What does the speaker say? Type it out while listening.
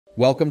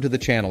Welcome to the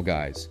channel,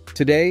 guys.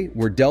 Today,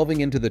 we're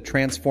delving into the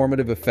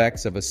transformative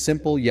effects of a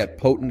simple yet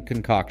potent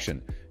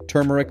concoction,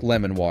 turmeric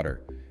lemon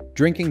water.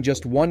 Drinking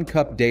just 1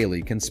 cup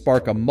daily can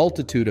spark a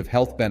multitude of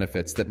health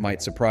benefits that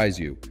might surprise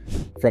you.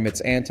 From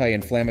its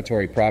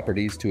anti-inflammatory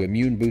properties to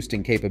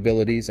immune-boosting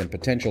capabilities and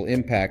potential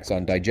impacts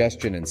on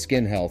digestion and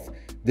skin health,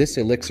 this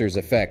elixir's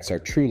effects are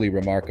truly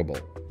remarkable.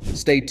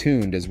 Stay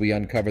tuned as we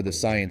uncover the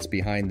science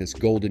behind this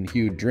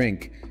golden-hued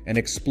drink and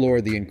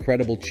explore the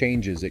incredible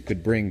changes it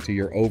could bring to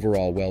your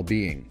overall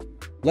well-being.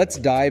 Let's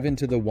dive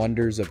into the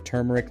wonders of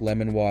turmeric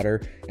lemon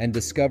water and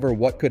discover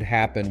what could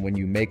happen when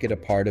you make it a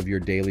part of your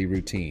daily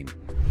routine.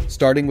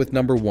 Starting with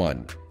number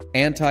 1,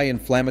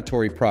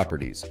 anti-inflammatory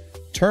properties.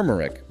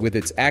 Turmeric, with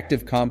its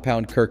active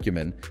compound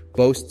curcumin,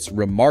 boasts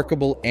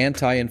remarkable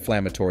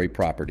anti-inflammatory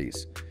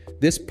properties.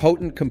 This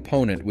potent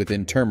component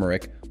within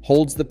turmeric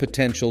holds the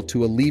potential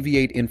to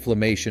alleviate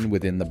inflammation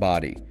within the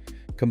body.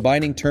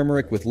 Combining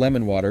turmeric with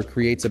lemon water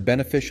creates a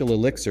beneficial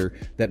elixir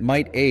that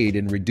might aid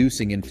in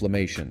reducing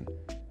inflammation.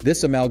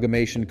 This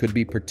amalgamation could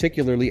be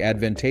particularly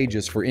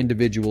advantageous for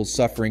individuals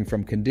suffering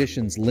from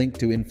conditions linked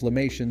to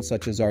inflammation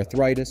such as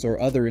arthritis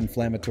or other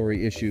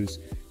inflammatory issues.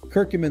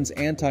 Curcumin's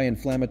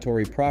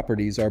anti-inflammatory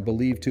properties are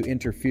believed to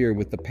interfere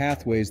with the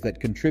pathways that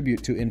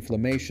contribute to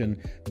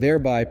inflammation,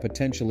 thereby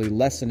potentially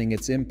lessening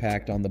its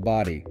impact on the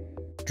body.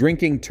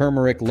 Drinking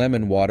turmeric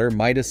lemon water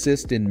might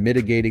assist in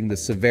mitigating the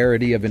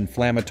severity of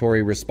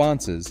inflammatory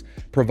responses,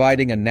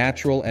 providing a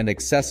natural and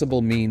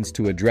accessible means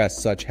to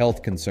address such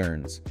health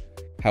concerns.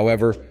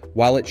 However,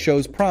 while it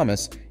shows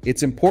promise,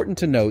 it's important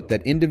to note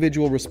that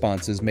individual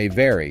responses may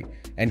vary,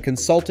 and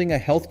consulting a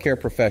healthcare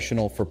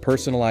professional for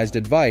personalized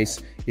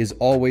advice is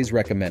always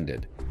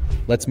recommended.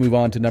 Let's move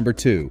on to number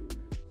 2.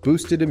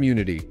 Boosted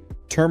immunity.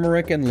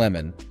 Turmeric and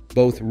lemon,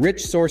 both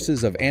rich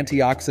sources of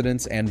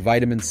antioxidants and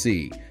vitamin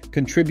C,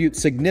 contribute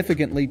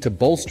significantly to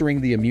bolstering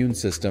the immune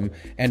system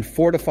and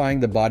fortifying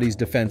the body's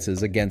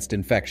defenses against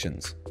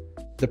infections.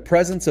 The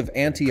presence of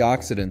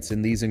antioxidants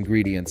in these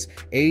ingredients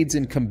aids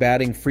in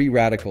combating free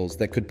radicals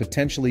that could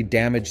potentially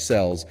damage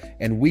cells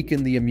and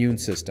weaken the immune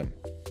system.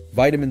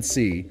 Vitamin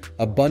C,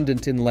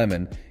 abundant in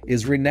lemon,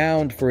 is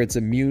renowned for its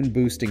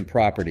immune-boosting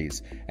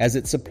properties, as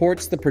it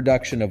supports the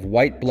production of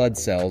white blood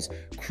cells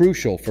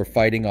crucial for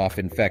fighting off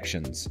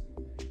infections.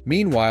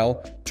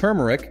 Meanwhile,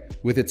 turmeric,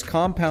 with its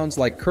compounds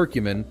like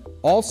curcumin,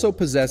 also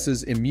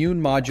possesses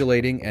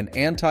immune-modulating and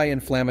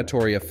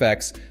anti-inflammatory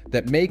effects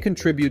that may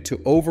contribute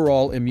to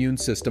overall immune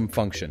system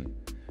function.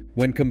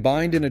 When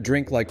combined in a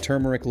drink like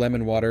turmeric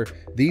lemon water,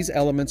 these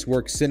elements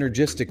work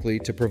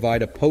synergistically to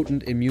provide a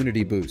potent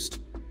immunity boost.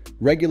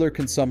 Regular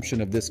consumption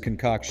of this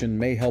concoction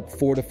may help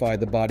fortify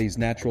the body's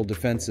natural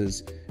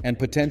defenses and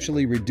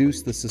potentially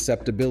reduce the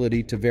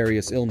susceptibility to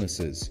various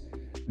illnesses.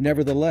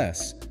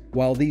 Nevertheless,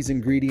 while these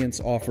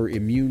ingredients offer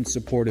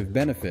immune-supportive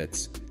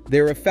benefits,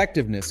 their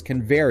effectiveness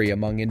can vary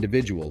among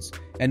individuals,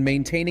 and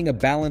maintaining a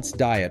balanced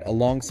diet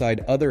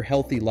alongside other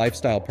healthy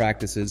lifestyle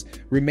practices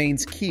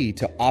remains key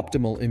to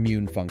optimal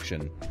immune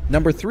function.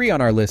 Number 3 on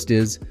our list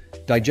is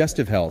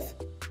digestive health.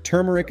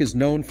 Turmeric is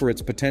known for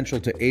its potential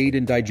to aid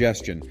in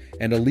digestion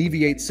and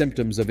alleviate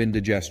symptoms of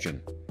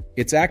indigestion.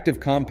 Its active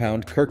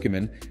compound,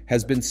 curcumin,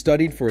 has been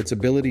studied for its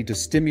ability to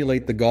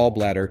stimulate the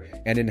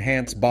gallbladder and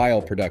enhance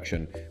bile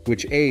production,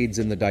 which aids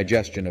in the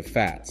digestion of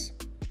fats.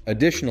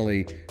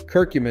 Additionally,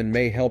 curcumin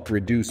may help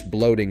reduce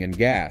bloating and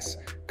gas,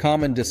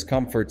 common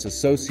discomforts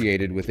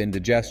associated with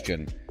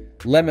indigestion.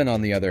 Lemon,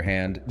 on the other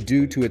hand,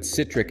 due to its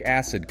citric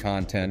acid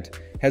content,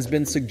 has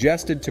been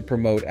suggested to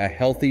promote a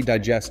healthy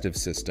digestive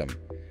system.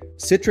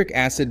 Citric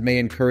acid may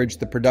encourage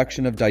the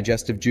production of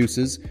digestive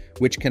juices,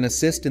 which can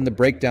assist in the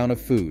breakdown of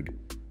food.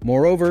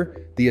 Moreover,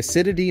 the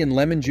acidity in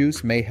lemon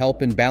juice may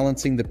help in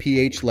balancing the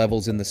pH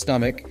levels in the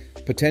stomach,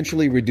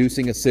 potentially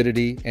reducing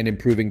acidity and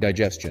improving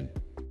digestion.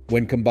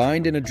 When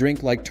combined in a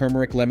drink like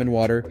turmeric lemon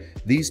water,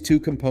 these two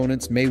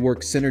components may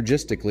work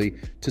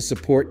synergistically to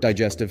support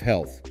digestive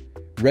health.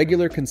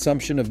 Regular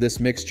consumption of this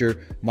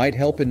mixture might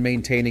help in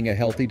maintaining a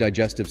healthy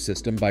digestive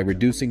system by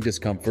reducing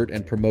discomfort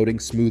and promoting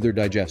smoother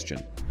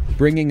digestion.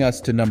 Bringing us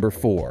to number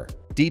 4,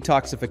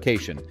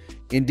 detoxification.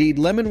 Indeed,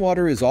 lemon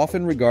water is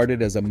often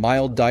regarded as a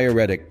mild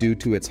diuretic due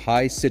to its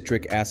high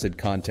citric acid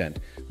content,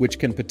 which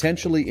can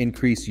potentially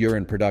increase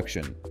urine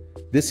production.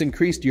 This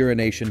increased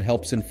urination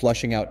helps in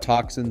flushing out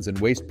toxins and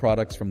waste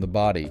products from the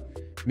body.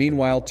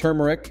 Meanwhile,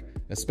 turmeric,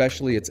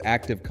 especially its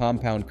active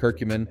compound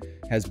curcumin,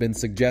 has been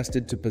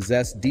suggested to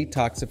possess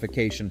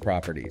detoxification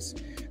properties.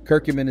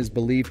 Curcumin is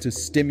believed to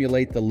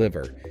stimulate the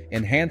liver,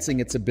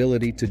 enhancing its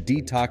ability to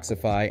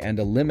detoxify and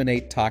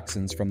eliminate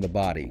toxins from the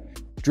body.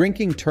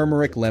 Drinking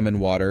turmeric lemon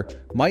water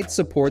might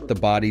support the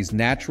body's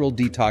natural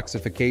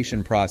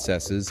detoxification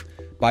processes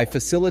by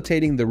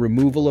facilitating the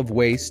removal of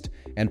waste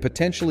and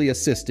potentially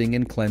assisting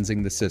in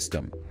cleansing the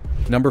system.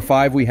 Number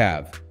 5 we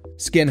have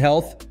skin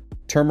health.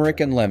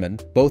 Turmeric and lemon,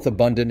 both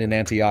abundant in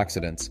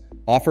antioxidants,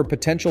 offer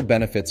potential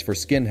benefits for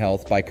skin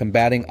health by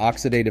combating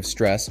oxidative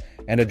stress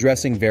and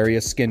addressing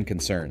various skin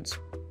concerns.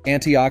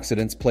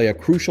 Antioxidants play a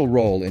crucial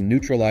role in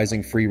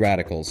neutralizing free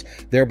radicals,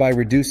 thereby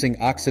reducing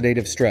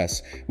oxidative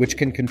stress, which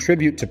can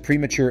contribute to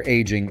premature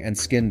aging and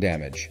skin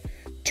damage.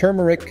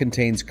 Turmeric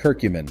contains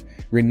curcumin,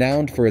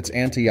 renowned for its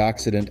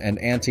antioxidant and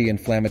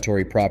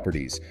anti-inflammatory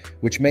properties,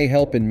 which may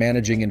help in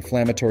managing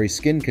inflammatory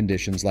skin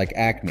conditions like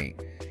acne.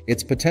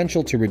 Its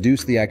potential to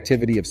reduce the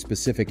activity of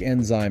specific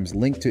enzymes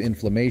linked to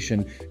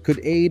inflammation could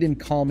aid in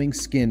calming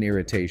skin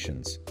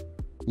irritations.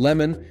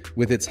 Lemon,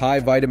 with its high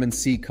vitamin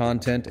C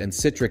content and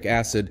citric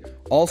acid,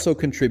 also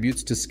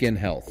contributes to skin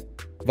health.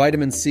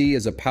 Vitamin C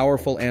is a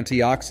powerful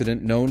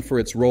antioxidant known for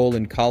its role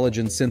in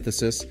collagen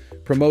synthesis,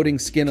 promoting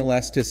skin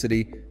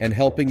elasticity and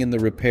helping in the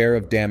repair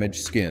of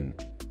damaged skin.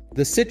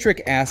 The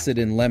citric acid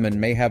in lemon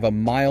may have a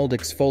mild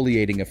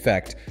exfoliating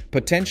effect,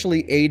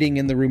 potentially aiding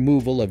in the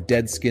removal of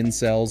dead skin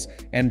cells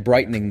and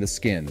brightening the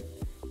skin.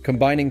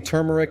 Combining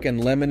turmeric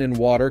and lemon in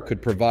water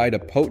could provide a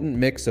potent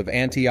mix of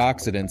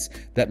antioxidants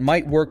that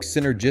might work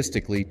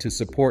synergistically to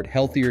support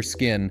healthier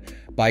skin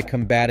by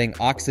combating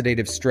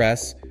oxidative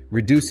stress,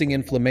 reducing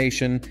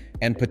inflammation,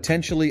 and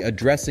potentially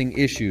addressing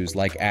issues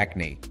like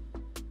acne.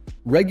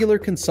 Regular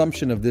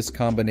consumption of this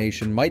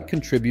combination might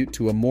contribute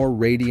to a more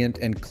radiant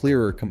and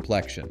clearer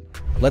complexion.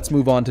 Let's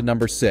move on to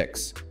number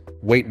 6,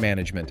 weight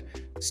management.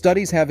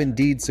 Studies have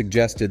indeed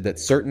suggested that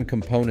certain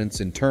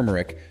components in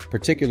turmeric,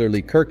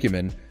 particularly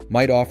curcumin,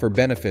 might offer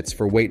benefits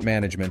for weight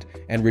management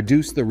and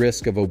reduce the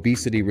risk of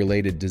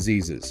obesity-related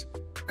diseases.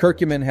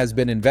 Curcumin has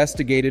been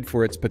investigated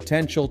for its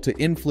potential to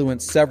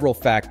influence several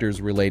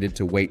factors related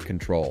to weight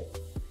control.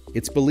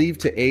 It's believed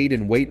to aid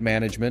in weight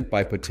management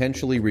by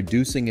potentially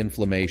reducing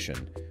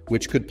inflammation,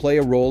 which could play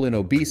a role in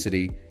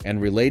obesity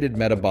and related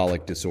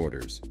metabolic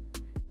disorders.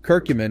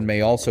 Curcumin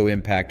may also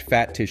impact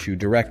fat tissue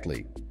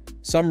directly.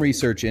 Some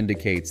research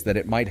indicates that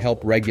it might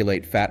help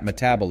regulate fat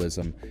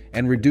metabolism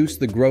and reduce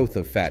the growth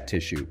of fat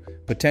tissue,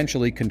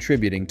 potentially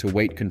contributing to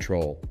weight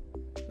control.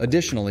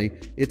 Additionally,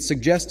 it's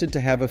suggested to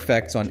have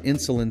effects on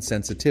insulin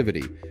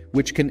sensitivity,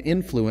 which can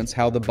influence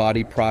how the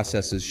body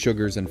processes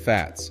sugars and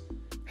fats.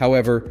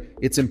 However,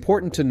 it's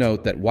important to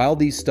note that while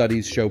these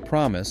studies show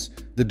promise,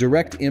 the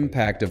direct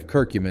impact of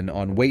curcumin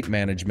on weight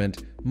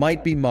management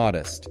might be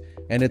modest,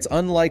 and it's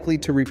unlikely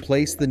to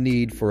replace the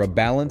need for a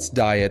balanced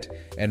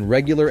diet and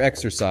regular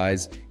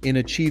exercise in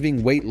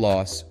achieving weight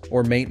loss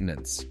or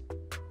maintenance.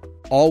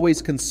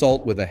 Always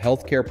consult with a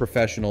healthcare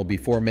professional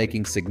before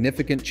making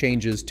significant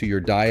changes to your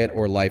diet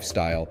or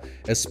lifestyle,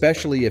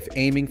 especially if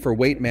aiming for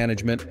weight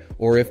management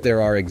or if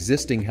there are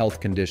existing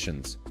health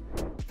conditions.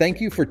 Thank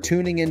you for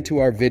tuning into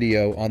our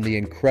video on the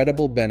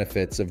incredible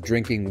benefits of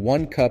drinking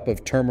 1 cup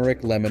of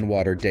turmeric lemon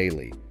water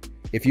daily.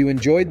 If you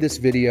enjoyed this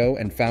video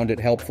and found it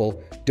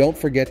helpful, don't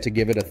forget to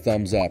give it a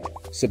thumbs up,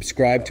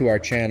 subscribe to our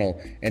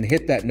channel, and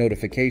hit that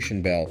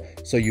notification bell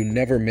so you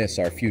never miss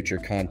our future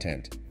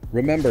content.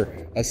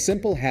 Remember, a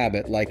simple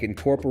habit like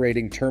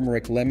incorporating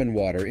turmeric lemon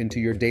water into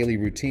your daily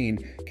routine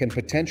can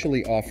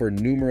potentially offer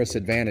numerous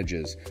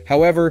advantages.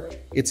 However,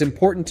 it's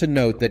important to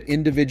note that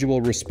individual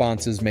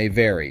responses may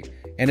vary,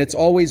 and it's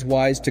always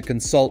wise to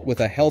consult with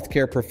a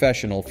healthcare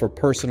professional for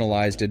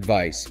personalized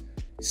advice.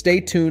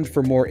 Stay tuned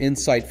for more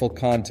insightful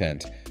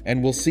content,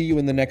 and we'll see you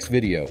in the next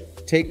video.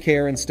 Take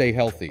care and stay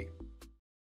healthy.